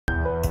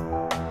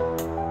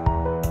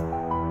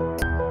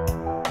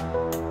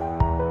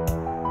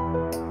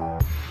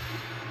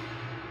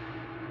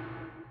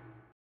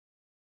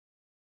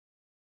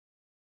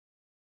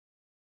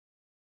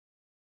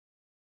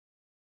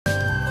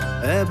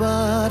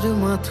এবাৰ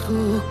মাথো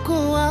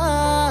কোৱা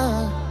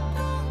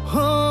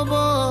হ'ব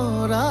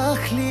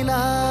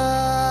ৰাখলীলা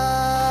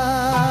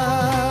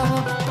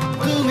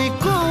তুমি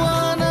কোৱা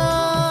না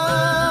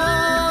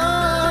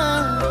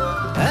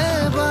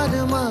এবাৰ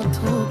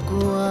মাথো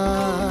কোৱা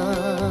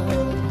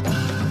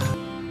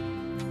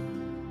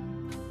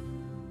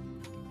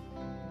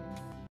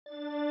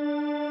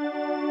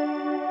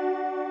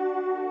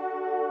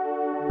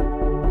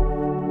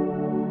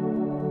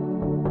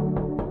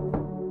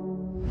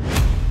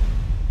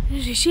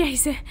ঋষি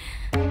আহিছে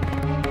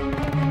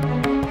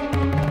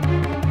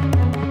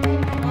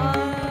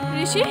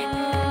ঋষি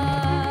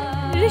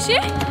ঋষি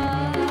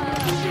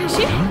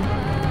ঋষি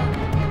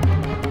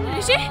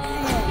ঋষি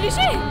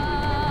ঋষি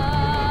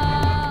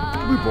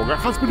তুমি বগা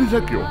সাজ পিন্ধিছা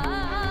কিয়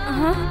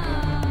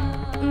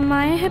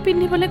মায়েহে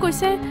পিন্ধিবলৈ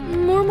কৈছে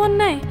মোৰ মন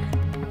নাই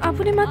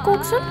আপুনি মাক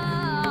কওকচোন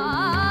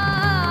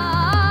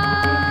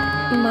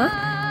মা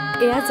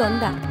এয়া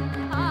জন্দা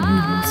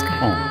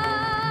নমস্কাৰ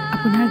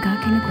আপোনাৰ গা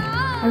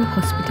কেনেকুৱা আৰু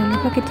হস্পিটেলৰ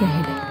পৰা কেতিয়া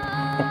আহিলে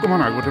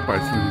অকণমান আগতে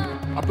পাইছিলোঁ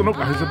আপোনাক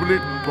আহিছে বুলি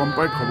গম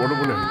পাই খবৰ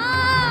ল'বলৈ আহিলোঁ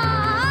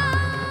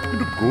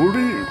কিন্তু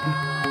গৌৰী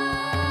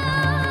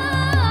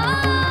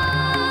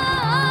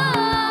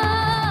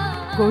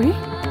গৌৰী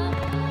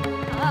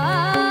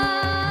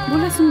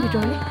বোলাচোন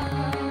ভিতৰলৈ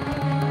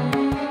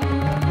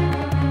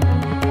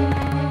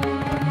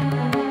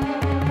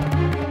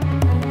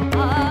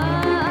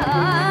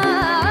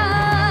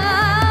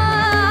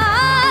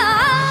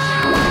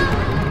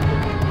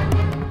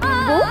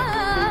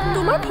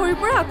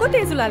আকৌ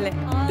তেজ ওলালে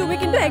তুমি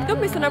কিন্তু একদম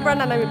বিছনাৰ পৰা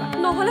নানামিবা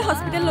নহলে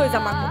হস্পিটেল লৈ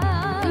যাম আকৌ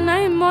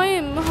নাই মই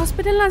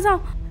হস্পিটেল নাযাওঁ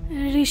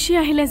ঋষি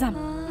আহিলে যাম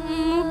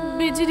মোক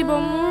বেজি দিব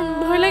মোৰ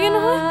ভয় লাগে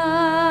নহয়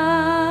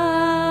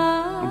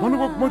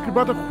তোমালোকক মই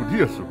কিবা এটা সুধি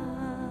আছো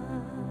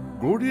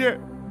গৌৰীয়ে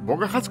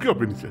বগা সাজ কিয়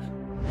পিন্ধিছে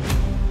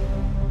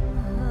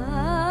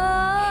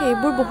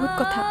সেইবোৰ বহুত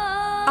কথা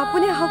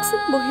আপুনি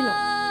আহকচোন বহি লওক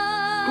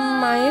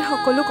মায়ে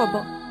সকলো ক'ব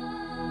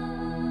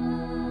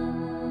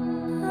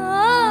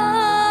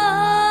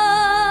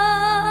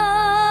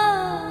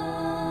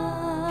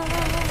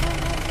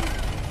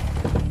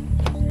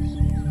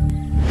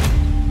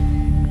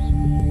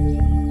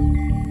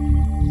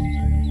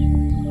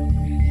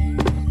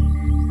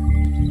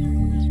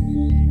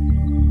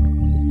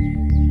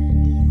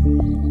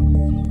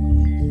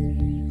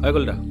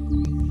গলদা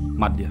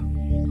মাত দিয়া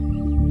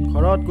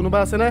ঘৰত কোনোবা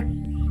আছেনে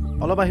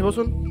অলপ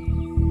আহিবচোন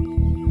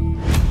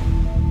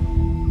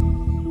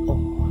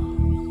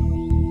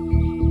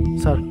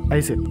ছাৰ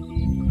আহিছে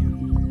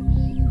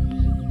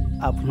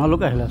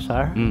আপোনালোক আহিলে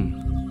ছাৰ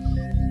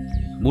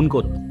মুন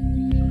ক'ত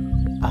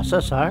আছে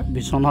ছাৰ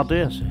বিচনাতে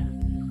আছে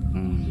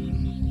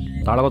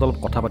তাৰ লগত অলপ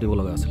কথা পাতিব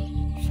লগা আছিল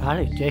ছাৰ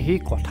এতিয়া সি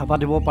কথা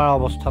পাতিব পৰা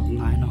অৱস্থাত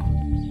নাই ন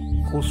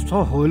সুস্থ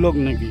হৈ লওক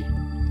নেকি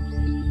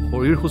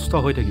শৰীৰ সুস্থ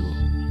হৈ থাকিব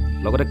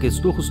লগতে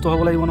কেছটো সুস্থ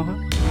হ'ব লাগিব নহয়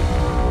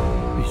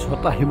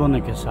পিছত আহিব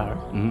নেকি ছাৰ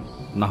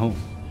নাহোঁ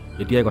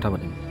এতিয়াই কথা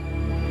পাতিম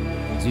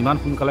যিমান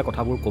সোনকালে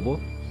কথাবোৰ ক'ব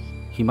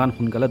সিমান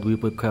সোনকালে দুই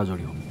পক্ষই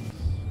আজৰি হ'ম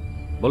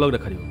বলক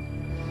দেখা দিব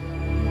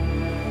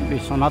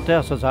বিচনাতে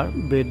আছে ছাৰ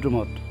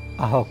বেডৰুমত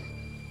আহক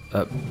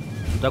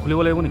জোতা খুলিব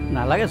লাগিব নেকি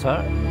নালাগে ছাৰ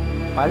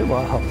পাৰিব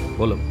আহক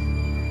বলক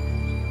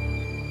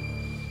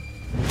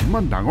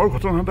ইমান ডাঙৰ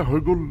ঘটনা এটা হৈ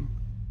গ'ল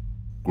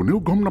কোনেও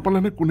গম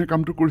নাপালেনে কোনে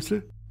কামটো কৰিছে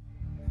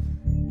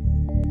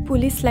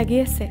পুলিচ লাগি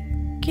আছে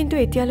কিন্তু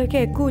এতিয়ালৈকে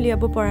একো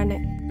উলিয়াব পৰা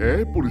নাই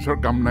পুলিচৰ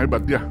কাম নাই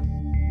বাদ দিয়া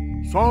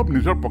সব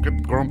নিজৰ পকেট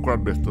গৰম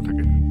কৰাত ব্যস্ত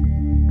থাকে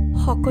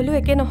সকলো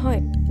একে নহয়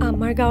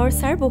আমাৰ গাঁৱৰ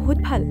ছাৰ বহুত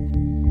ভাল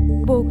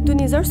বৌকটো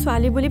নিজৰ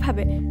ছোৱালী বুলি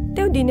ভাবে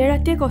তেওঁ দিনে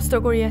ৰাতিয়ে কষ্ট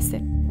কৰি আছে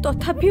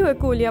তথাপিও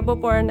একো উলিয়াব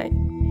পৰা নাই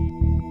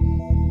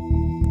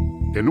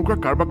তেনেকুৱা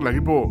কাৰবাক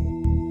লাগিব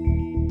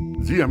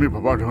যি আমি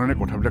ভবাৰ ধৰণে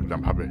কথাবিলাক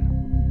নাভাবে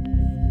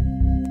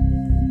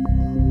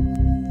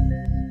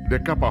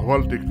ডেকা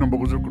পাহোৱাল তীক্ষ্ণ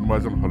মগজুৰ কোনোবা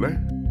এজন হ'লে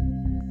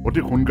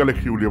অতি সোনকালে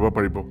সি উলিয়াব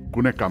পাৰিব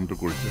কোনে কামটো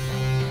কৰিছে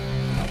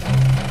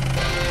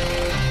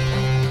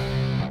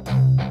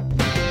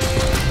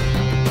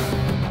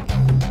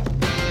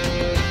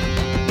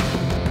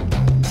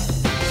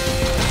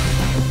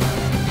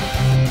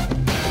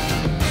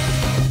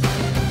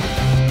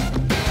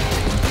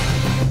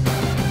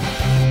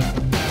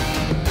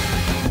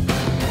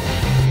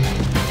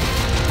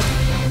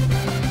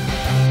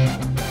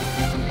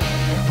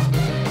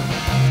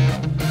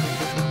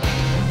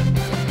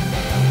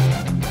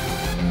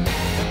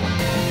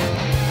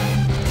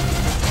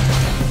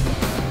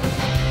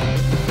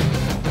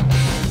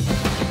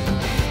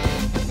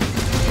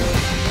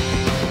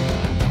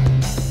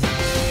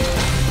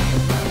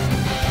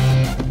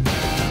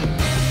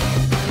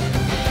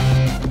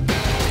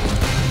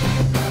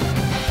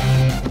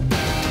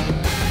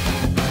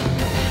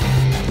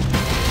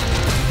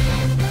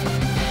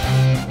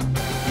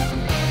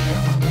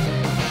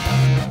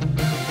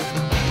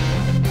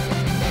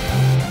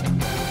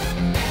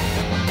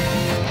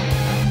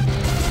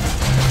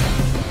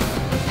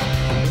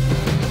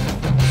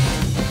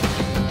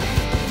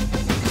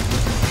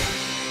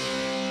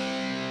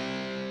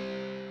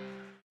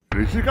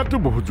ঋষিকাতটো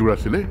বহুত জোৰ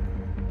আছিলে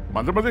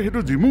মাজে মাজে সেইটো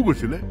জিমো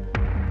গৈছিলে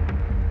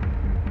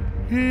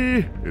সি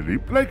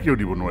ৰিপ্লাই কিয়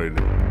দিব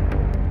নোৱাৰিলে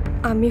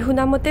আমি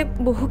শুনা মতে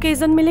বহু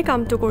কেইজন মিলি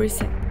কামটো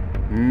কৰিছে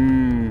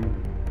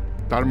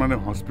তাৰ মানে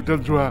হস্পিটেল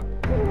যোৱা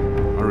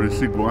আৰু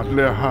ঋষিক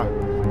গুৱাহাটীলৈ অহা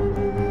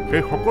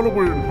সেই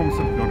সকলোবোৰ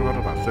ইনফৰ্মেশ্যন সিহঁতৰ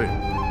হাতত আছে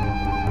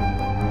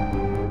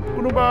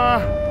কোনোবা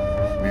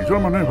নিজৰ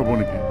মানুহে হ'ব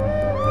নেকি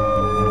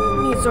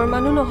নিজৰ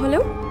মানুহ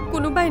নহ'লেও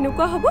কোনোবা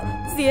এনেকুৱা হ'ব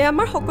যিয়ে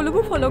আমাৰ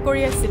সকলোবোৰ ফ'ল'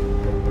 কৰি আছিল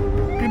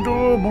কিন্তু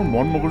মোৰ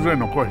মন মগজুৰে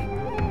নকয়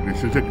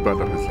ঋষিৰ যে কিবা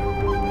এটা হৈছে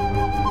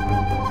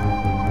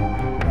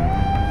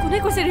কোনে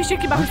কৈছে ঋষিৰ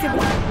কিবা হৈছে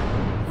বুলি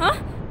হা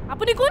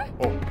আপুনি কোন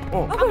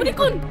আপুনি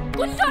কোন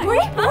কোন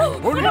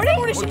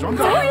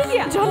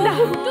জন্দা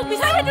তোক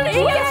বিচাৰি সেইটো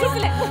ঋষি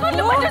আহিছিলে কোন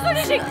লোকটো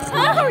ঋষিক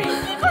হা কৰি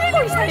কি কৰিলে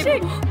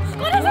ঋষিক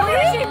কোন আছে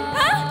ঋষিক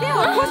হা কে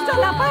অৱস্থ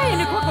নাপায়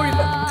এনেকুৱা কৰিব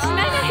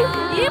নাই নাই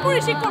এই মোৰ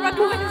ঋষিক কৰবাত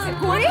গৈ আছে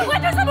কৰি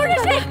গৈছে মোৰ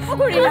ঋষিক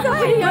কৰি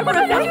ইয়াৰ পৰা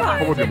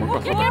হ'ব দে মই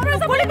পাছত কেমেৰা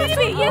চাবলৈ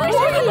গৈছে এই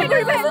ঋষিক কি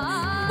কৰিবা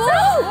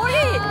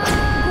কৰি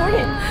কৰি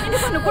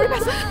এনেকুৱা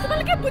নকৰিবাচোন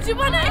তোমালোকে বুজিব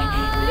নাই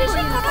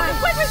ঋষিক কৰবাত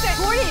গৈ গৈছে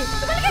কৰি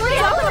তোমালোকে কি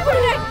নকৰিবা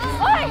নাই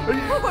ঐ কৰি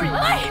কৰি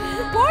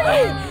কৰি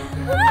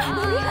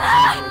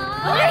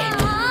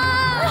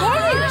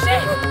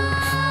ঋষিক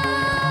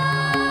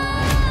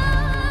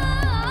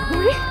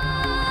কৰি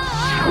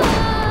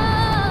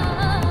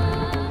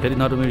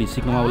সেইদিনা তুমি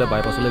ঋষিক নমাবলৈ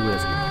বাইপাছলৈ গৈ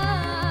আছিলা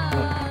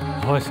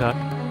হয় ছাৰ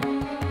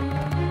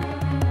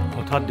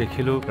হঠাৎ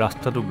দেখিলোঁ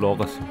ৰাস্তাটো ব্লক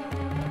আছে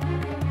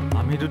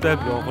আমি দুটাই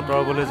ব্লক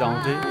আঁতৰাবলৈ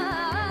যাওঁতেই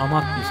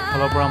আমাক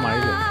পিছফালৰ পৰা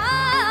মাৰিলে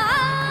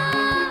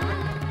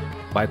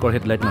বাইকৰ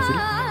হেডলাইট নাছিল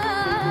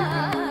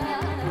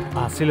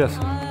আছিলে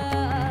ছাৰ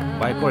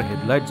বাইকৰ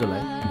হেডলাইট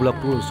জ্বলাই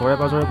ব্লকটোৰ ওচৰে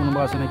পাঁজৰে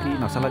কোনোবা আছে নেকি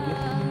নাচালাকে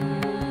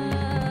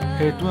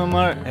সেইটো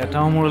আমাৰ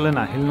এটাও মূৰলৈ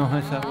নাহিল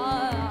নহয় ছাৰ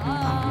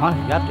আমাৰ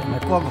ইয়াত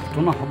এনেকুৱা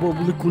ঘটনা হ'ব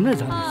বুলি কোনে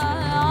জানিছে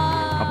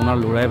আপোনাৰ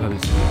ল'ৰাই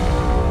ভাবিছে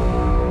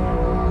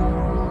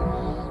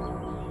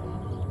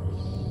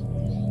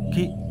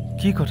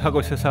কি কথা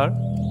কৈছে ছাৰ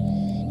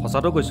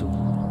সঁচাটো কৈছোঁ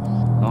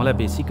নহ'লে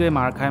বেছিকৈ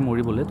মাৰ খাই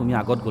মৰিবলৈ তুমি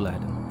আগত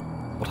গ'লাহেঁতেন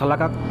পঠালা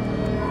কাক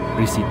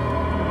ঋষিক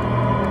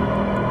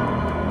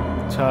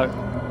ছাৰ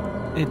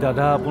এই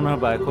দাদা আপোনাৰ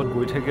বাইকত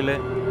গৈ থাকিলে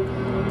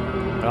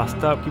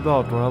ৰাস্তা কিবা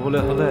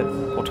আঁতৰাবলৈ হ'লে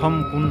প্ৰথম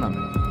কোন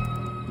নামে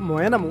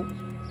ময়ে নামো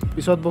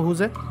পিছত বহো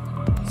যে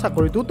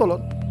চাকৰিটোও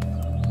তলত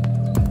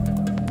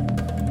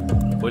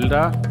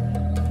কলিতা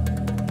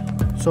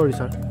চৰি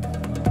ছাৰ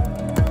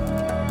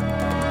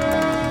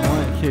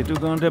মই সেইটো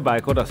কাৰণতে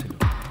বাইকত আছিলোঁ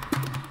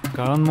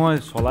কাৰণ মই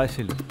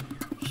চলাইছিলোঁ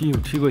সি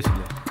উঠি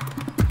গৈছিলে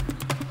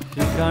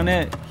সেইকাৰণে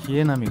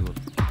সিয়ে নামি গ'ল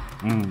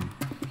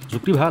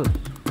যুক্তি ভাল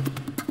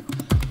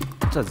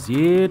আচ্ছা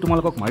যিয়ে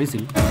তোমালোকক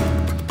মাৰিছিল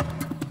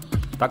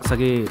তাক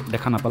চাগে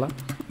দেখা নাপালা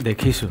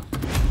দেখিছোঁ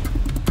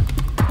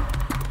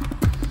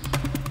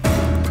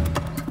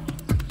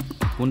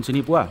কোন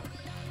চিনি পোৱা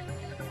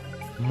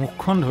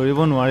মুখখন ধৰিব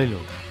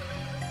নোৱাৰিলোঁ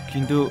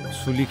কিন্তু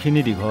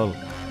চুলিখিনি দীঘল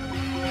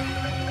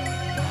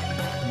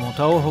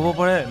মতাও হ'ব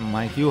পাৰে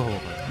মাইকীও হ'ব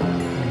পাৰে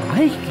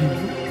মাইকী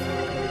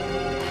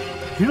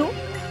হিৰো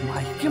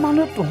মাইকী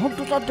মানুহে তহঁত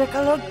দুটা ডেকা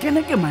ল'ৰা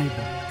কেনেকৈ মাৰিব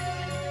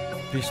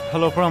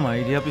পিছফালৰ পৰা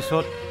মাৰি দিয়াৰ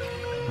পিছত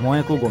মই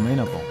একো গমেই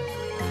নাপাওঁ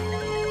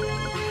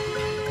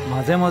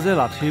মাজে মাজে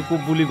লাঠিৰ কোব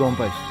বুলি গম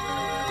পাইছোঁ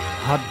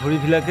হাত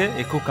ভৰিবিলাকে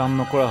একো কাম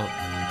নকৰা হ'ল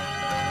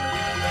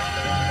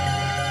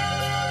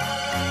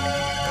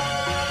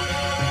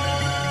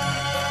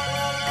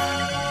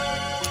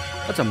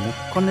আচ্ছা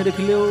মুখখন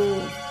নেদেখিলেও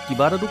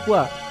কিবা এটাতো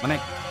কোৱা মানে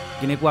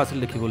কেনেকুৱা আছিল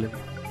দেখিবলৈ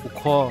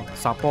ওখ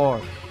চাপৰ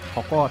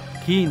শকত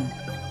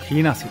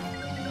ক্ষীণ আছিল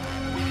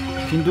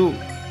কিন্তু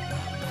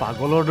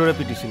পাগলৰ দৰে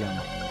পিটিছিলে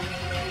আমাক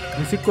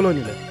ঋষিক ক'লৈ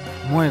নিলে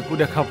মই একো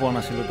দেখা পোৱা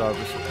নাছিলোঁ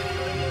তাৰপিছত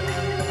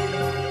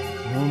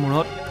মোৰ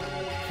মূৰত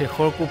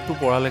শেষৰ কোবটো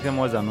পৰালৈকে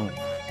মই জানো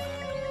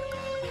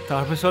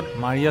তাৰপিছত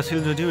মাৰি আছিল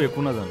যদিও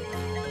একো নাজানো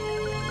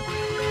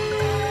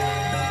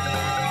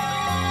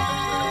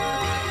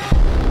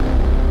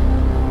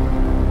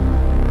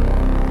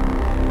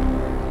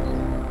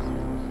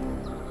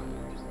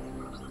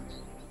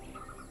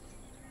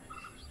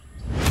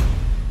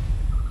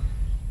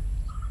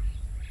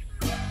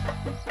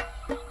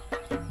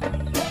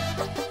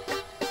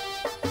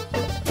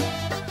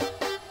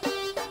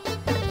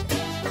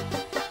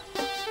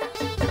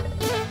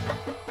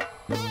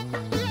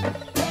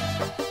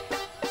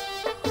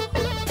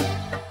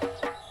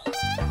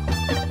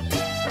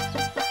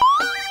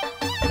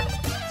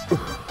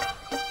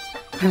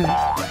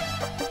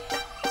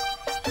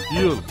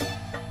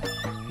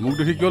মোক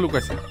দেখি কিয়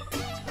লুকাইছে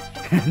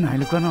নাই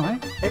লুকুৱা নহয়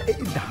এই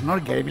ধানৰ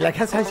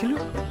গেৰবিলাকহে চাইছিলোঁ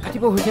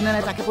কাটিব হৈছেনে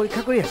নাই তাকে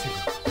পৰীক্ষা কৰি আছিলোঁ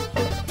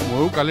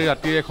ময়ো কালি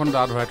ৰাতিয়ে এখন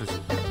দা ধৰাই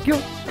থৈছোঁ কিয়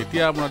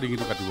এতিয়া আপোনাৰ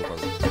ডিঙিটো কাটিব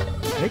পাৰোঁ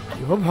এই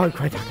কিয় ভয়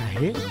খুৱাই থাকা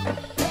হে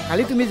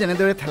কালি তুমি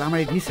যেনেদৰে ঠেলা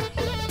মাৰি দিছা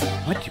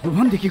মই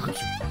ত্ৰিভুৱন দেখি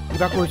কৈছোঁ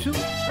কিবা কৈছোঁ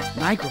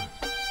নাই কোৱা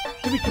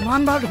তুমি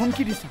কিমানবাৰ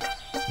ধমকি দিছা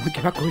মই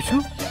কিবা কৈছোঁ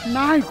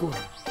নাই কোৱা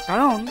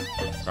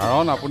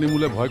কাৰণ আপুনি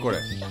মোলৈ ভয় কৰে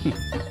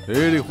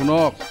হেৰি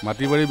শুনক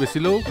মাটি বাৰী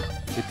বেচিলেও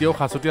এতিয়াও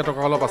সাঁচতীয়া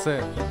টকা অলপ আছে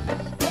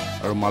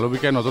আৰু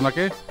মালবিকাই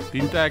নজনাকৈ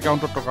 3টা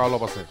একাউণ্টত টকা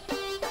অলপ আছে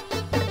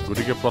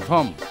গতিকে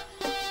প্ৰথম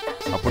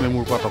আপুনি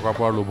মোৰ পৰা টকা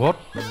পোৱাৰ লোভত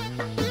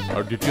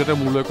আৰু দ্বিতীয়তে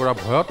মোলৈ কৰা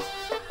ভয়ত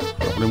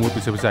আপুনি মোৰ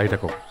পিছে পিছে আহি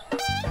থাকক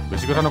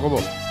বেছি কথা নক'ব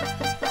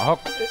আহক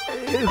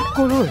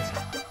ক'লৈ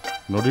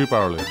নদীৰ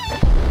পাৰলৈ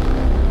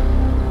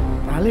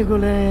তালৈ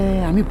গ'লে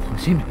আমি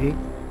ফচিম হে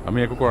আমি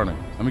একো কৰা নাই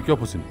আমি কিয়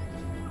ফচিম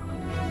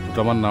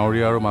দুটামান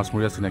নাৱৰীয়া আৰু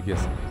মাছমৰীয়া চিনাকি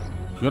আছে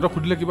সিহঁতক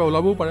সুধিলে কিবা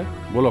ওলাবও পাৰে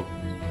ব'লক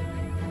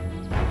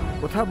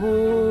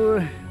কথাবোৰ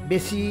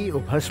বেছি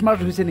অভাৰ স্মাৰ্ট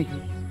হৈছে নেকি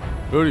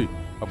হেৰি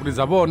আপুনি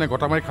যাব নে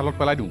গটা মাৰি খালত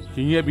পেলাই দিওঁ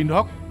শিঙিয়ে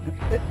বিন্ধক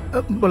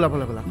ব'লা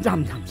ব'লা ব'লা যাম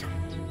যাম যাম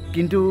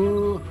কিন্তু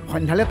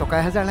সন্ধ্যালৈ টকা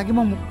 1000 লাগিব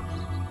মোক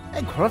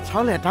এই ঘৰত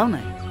চাউল এটাও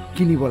নাই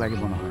কিনিব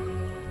লাগিব নহয়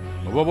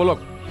হ'ব ব'লক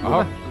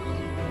আহক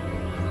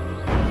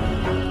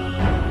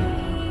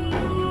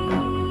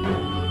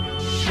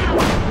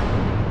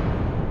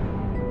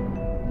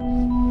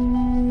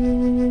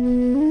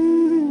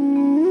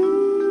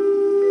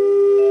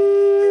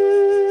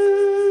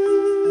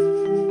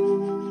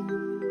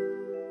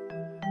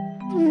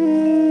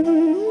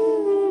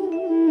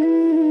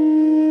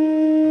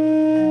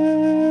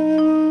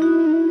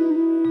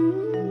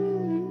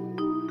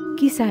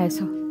কি চাই আছ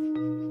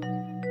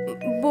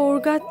বৌৰ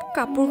গাত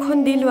কাপোৰখন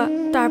দি লোৱা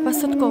তাৰ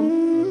পাছত কম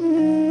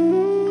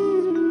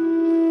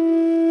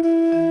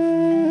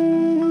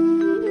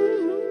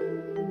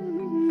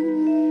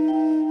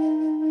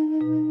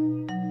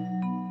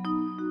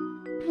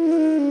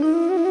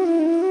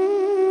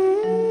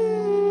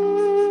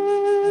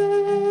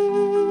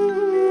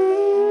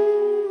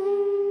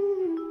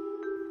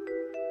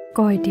ক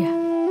এতিয়া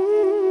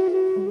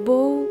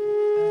বৌ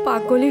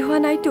পাগলী হোৱা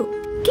নাইতো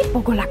কি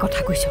পগলা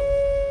কথা কৈছ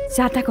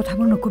যা তা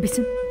কথাবোৰ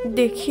নকবিচোন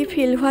দেখি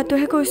ফিল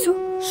হোৱাটোহে কৈছোঁ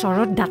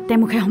চৰত দাঁতে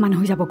মুখে সমান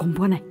হৈ যাব গম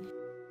পোৱা নাই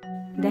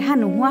দেহা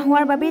নোহোৱা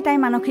হোৱাৰ বাবেই তাই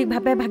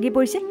মানসিকভাৱে ভাগি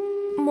পৰিছে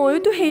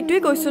ময়োতো সেইটোৱে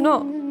কৈছোঁ ন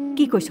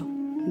কি কৈছ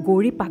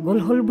গৌৰী পাগল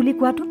হ'ল বুলি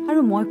কোৱাটো আৰু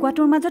মই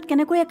কোৱাটোৰ মাজত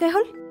কেনেকৈ একে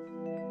হ'ল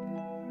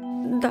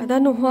দাদা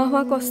নোহোৱা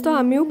হোৱা কষ্ট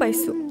আমিও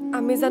পাইছোঁ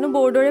আমি জানো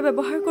বৌৰ দৰে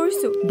ব্যৱহাৰ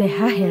কৰিছোঁ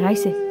দেহা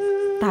হেৰাইছে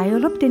তাই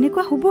অলপ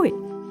তেনেকুৱা হ'বই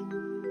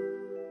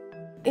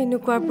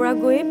এনেকুৱাৰ পৰা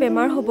গৈয়ে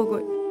বেমাৰ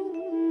হ'বগৈ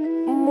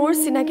মোৰ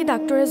চিনাকি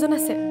ডাক্তৰ এজন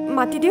আছে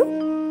মাতি দিওঁ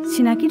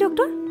চিনাকি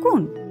ডক্তৰ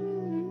কোন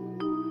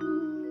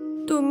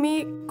তুমি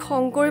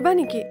খং কৰিবা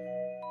নেকি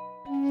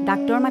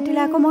ডাক্তৰ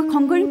মাতিলে আকৌ মই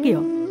খং কৰিম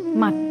কিয়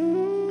মাত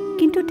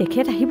কিন্তু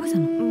তেখেত আহিব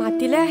জানো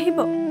মাতিলে আহিব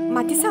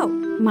মাতি চাওঁ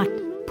মাত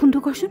ফোনটো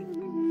কৰচোন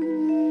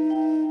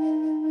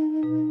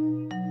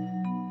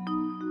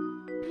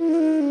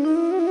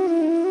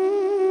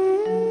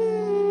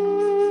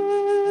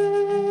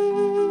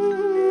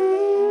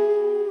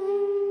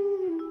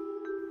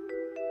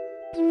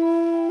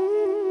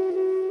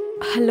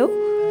হেল্ল'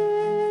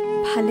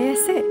 ভালে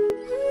আছে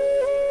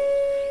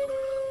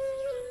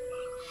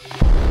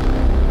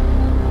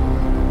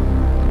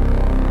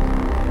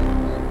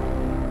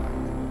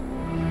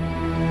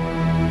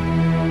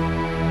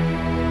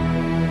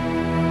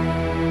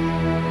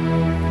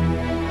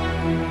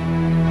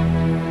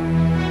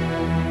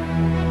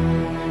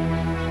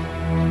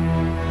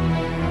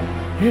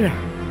হেৰা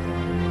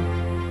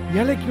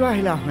ইয়ালৈ কিয়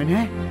আহিলা হয়নে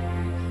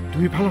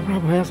দুইফালৰ পৰা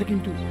ভয় আছে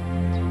কিন্তু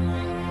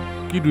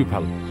কি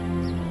দুইফাল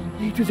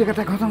এইটো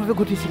জেগাতে ঘটনাটো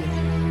ঘটিছিলে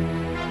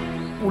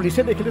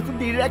পুলিচে দেখিলেতো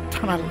ডিৰেক্ট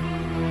থানালৈ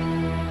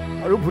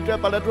আৰু ভূতে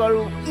পালেতো আৰু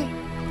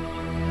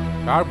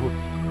কাৰ ভূত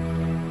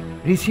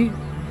ঋষি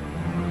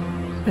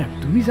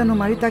তুমি জানো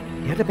মাৰি তাক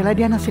ইয়াতে পেলাই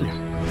দিয়া নাছিলা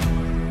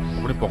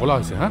আপুনি পগলা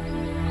হৈছে হা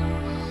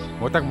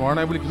মই তাক মৰা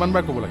নাই বুলি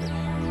কিমানবাৰ ক'ব লাগে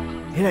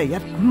হেৰা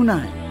ইয়াত কোনো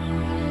নাই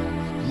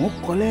মোক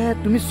ক'লে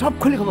তুমি চব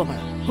খুলি ক'ব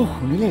পাৰা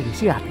শুনিলে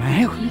ঋষিৰ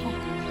আত্মাহে শুনিব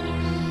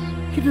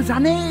কিন্তু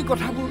জানেই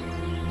কথাবোৰ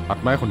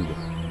আত্মাই শুনিব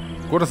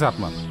ক'ত আছে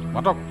আত্মা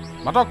মাতক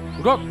মাতক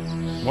উঠক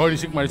মই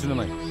ঋষিক মাৰিছিলোঁ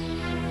নাই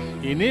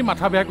এনেই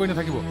মাথা বেয়া কৰি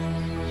নাথাকিব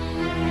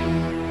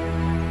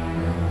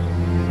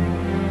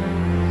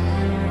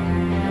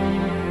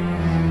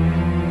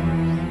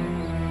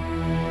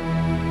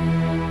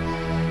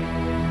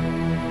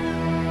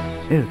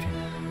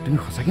তুমি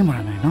সঁচাকৈ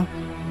মৰা নাই ন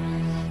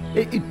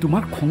এই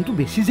তোমাৰ খংটো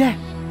বেছি যে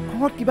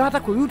খঙত কিবা এটা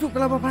কৰিওতো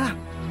পেলাব পাৰা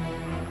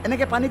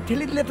এনেকৈ পানীত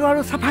ঠেলি দিলেতো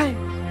আৰু চাফাই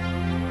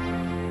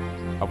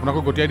আপোনাকো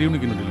গতিয়াই দিওঁ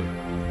নেকি নদীলৈ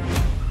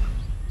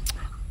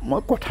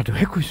মই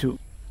কথাটোহে কৈছোঁ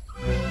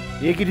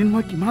এইকেইদিন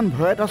মই কিমান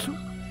ভয়ত আছোঁ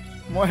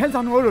মইহে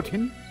জানো আৰু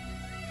ৰথিন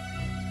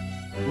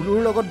উলুৰ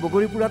লগত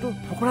বগৰী পোৰাটো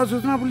ফকৰা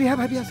যোজনা বুলিহে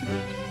ভাবি আছিলোঁ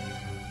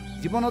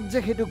জীৱনত যে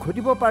সেইটো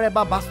ঘটিব পাৰে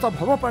বা বাস্তৱ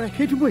হ'ব পাৰে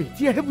সেইটো মই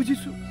এতিয়াহে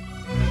বুজিছোঁ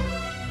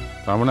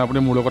তাৰমানে আপুনি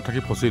মোৰ লগত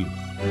থাকি ফচিল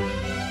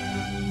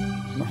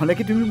নহ'লে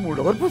কি তুমি মোৰ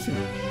লগত ফচিল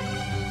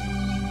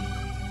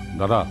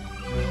দাদা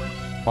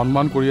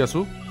সন্মান কৰি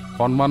আছোঁ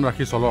সন্মান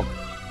ৰাখি চলক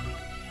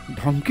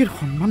ধমকিৰ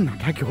সন্মান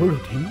নাথাকে হ'ল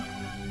ৰথিন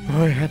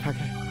ভয়হে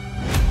থাকে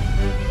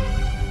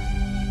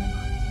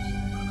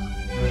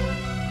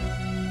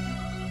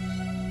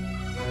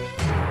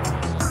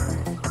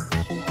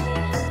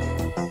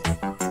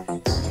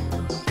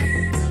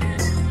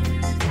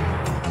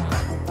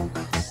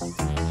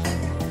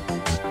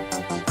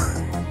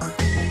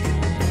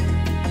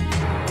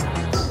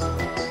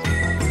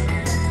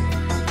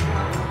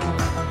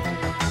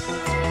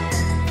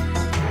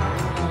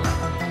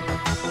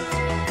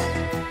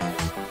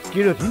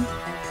কি ৰথিন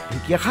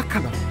ঢেকীয়া শাক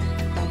খাবা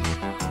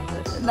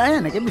নাই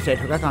এনেকৈ বিচাৰি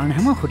থকাৰ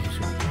কাৰণেহে মই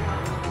সুধিছোঁ।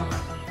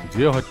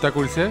 যিয়ে হত্যা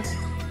কৰিছে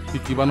সি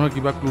কিবা নহয়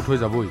কিবা ক্লু থৈ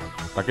যাবই,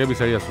 তাকে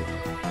বিচাৰি আছোঁ।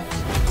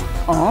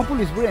 অঁ,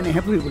 পুলিচবোৰ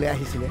এনেহে ফুৰিবলৈ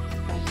আহিছিলে।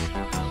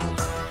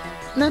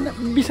 নাই নাই,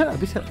 বিচাৰা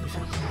বিচাৰা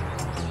বিচাৰা।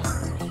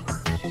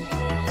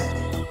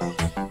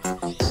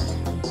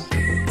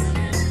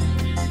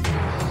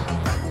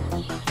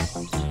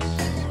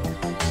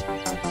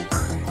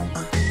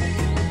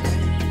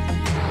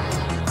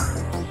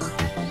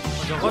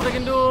 জগতে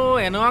কিন্তু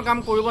এনেকুৱা কাম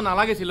কৰিব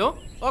নালাগিছিল।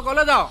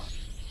 ক'লে যাওঁ?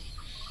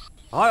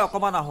 হয়,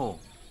 অকণমান আহোঁ।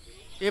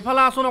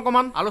 এইফালে আছোন,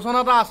 অকণমান আলোচনা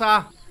এটা আছে।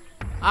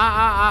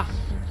 আহ।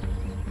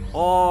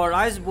 অঁ,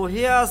 ৰাইজ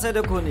বহিয়ে আছে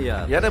দেখোন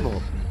ইয়াত। ইয়াতে বহ,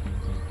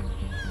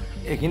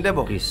 এইখিনিতে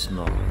বহ। কৃষ্ণ,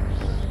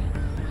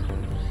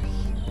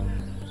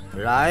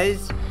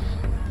 ৰাইজ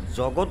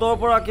জগতৰ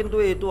পৰা কিন্তু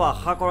এইটো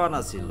আশা কৰা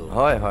নাছিলোঁ।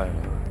 হয়।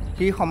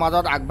 সি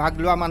সমাজত আগভাগ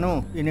লোৱা মানুহ,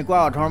 এনেকুৱা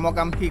অধৰ্ম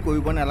কাম সি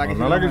কৰিব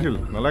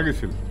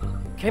নালাগিছিল।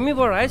 খেমিব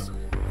ৰাইজ,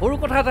 সৰু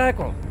কথা এটাহে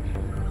কওঁ।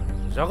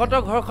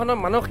 জগতৰ ঘৰখনৰ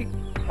মানসিক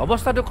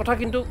অৱস্থাটোৰ কথা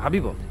কিন্তু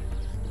ভাবিব।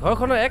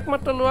 ঘৰখনৰ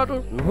একমাত্ৰ ল'ৰাটো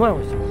নোহোৱা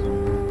হৈছে।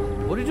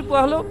 বডিটো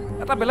পোৱা হ'লেও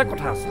এটা বেলেগ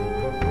কথা আছে।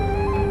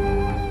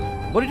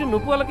 বডিটো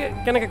নোপোৱালৈকে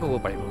কেনেকৈ ক'ব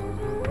পাৰিব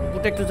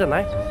পুতেকটো যে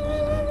নাই?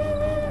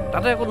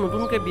 তাতে আকৌ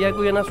নতুনকৈ বিয়া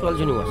কৰি অনা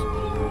ছোৱালীজনীও আছে।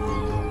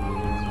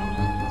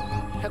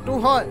 সেইটো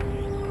হয়।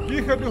 কি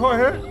সেইটো হয়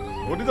হে?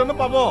 বডি জানো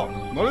পাব?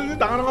 নহ'লে যদি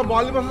ডাঙৰ ডাঙৰ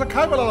বৰালি মাছ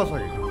খাই পেলালা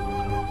চাগে।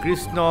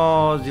 কৃষ্ণ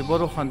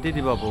জীৱটো শান্তি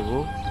দিবা প্ৰভু।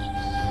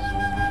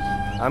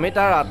 আমি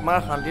তাৰ আত্মাৰ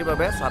শান্তিৰ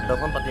বাবে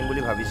শ্ৰাদ্ধখন পাতিম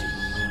বুলি ভাবিছিলোঁ,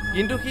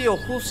 কিন্তু সি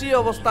অসুচী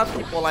অৱস্থাত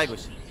সি পলাই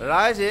গৈছে।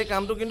 ৰাইজ এই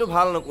কামটো কিন্তু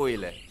ভাল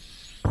নকৰিলে।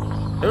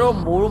 আৰু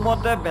মোৰ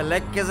মতে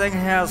বেলেগ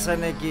কেজেংহে আছে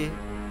নেকি?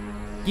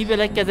 কি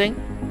বেলেগ কেজেং?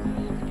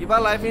 কিবা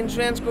লাইফ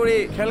ইঞ্চুৰেঞ্চ কৰি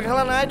খেল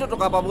খেলা নাইতো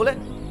টকা পাবলৈ।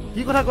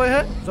 কি কথা কয়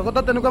হে?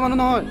 জগতত তেনেকুৱা মানুহ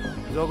নহয়।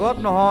 জগত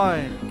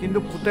নহয়, কিন্তু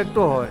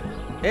পুতেকটো হয়।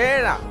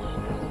 এৰা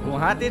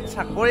গুৱাহাটীত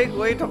চাকৰি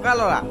কৰি থকা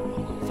ল'ৰা,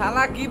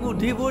 চালা কি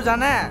বুদ্ধিবোৰ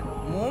জানে।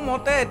 মোৰ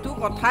মতে এইটো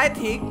কথাই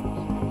ঠিক,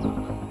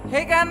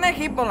 সেইকাৰণে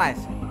সি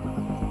পলাইছে।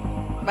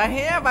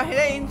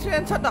 বাহিৰে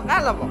ইঞ্চুৰেঞ্চৰ টকা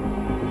ল'ব।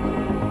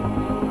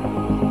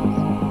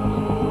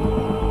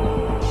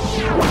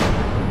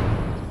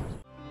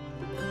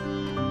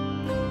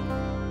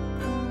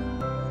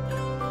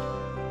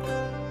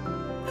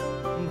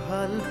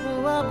 ভাল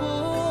পোৱাবোৰ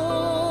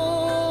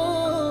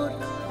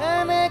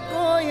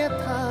এনেকৈয়ে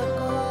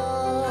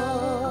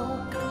থাকক,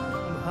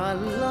 ভাল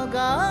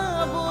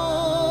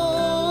লগাবোৰ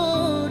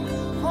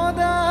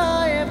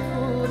সদায়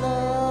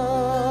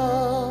ফুলক,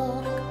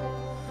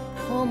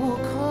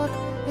 সন্মুখত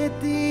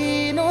এটি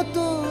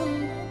নতুন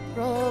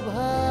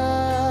প্ৰভাত,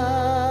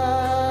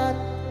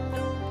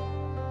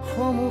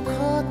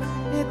 সন্মুখত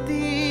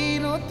এটি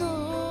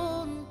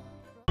নতুন।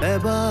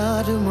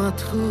 এবাৰ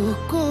মাথো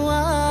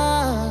কোৱা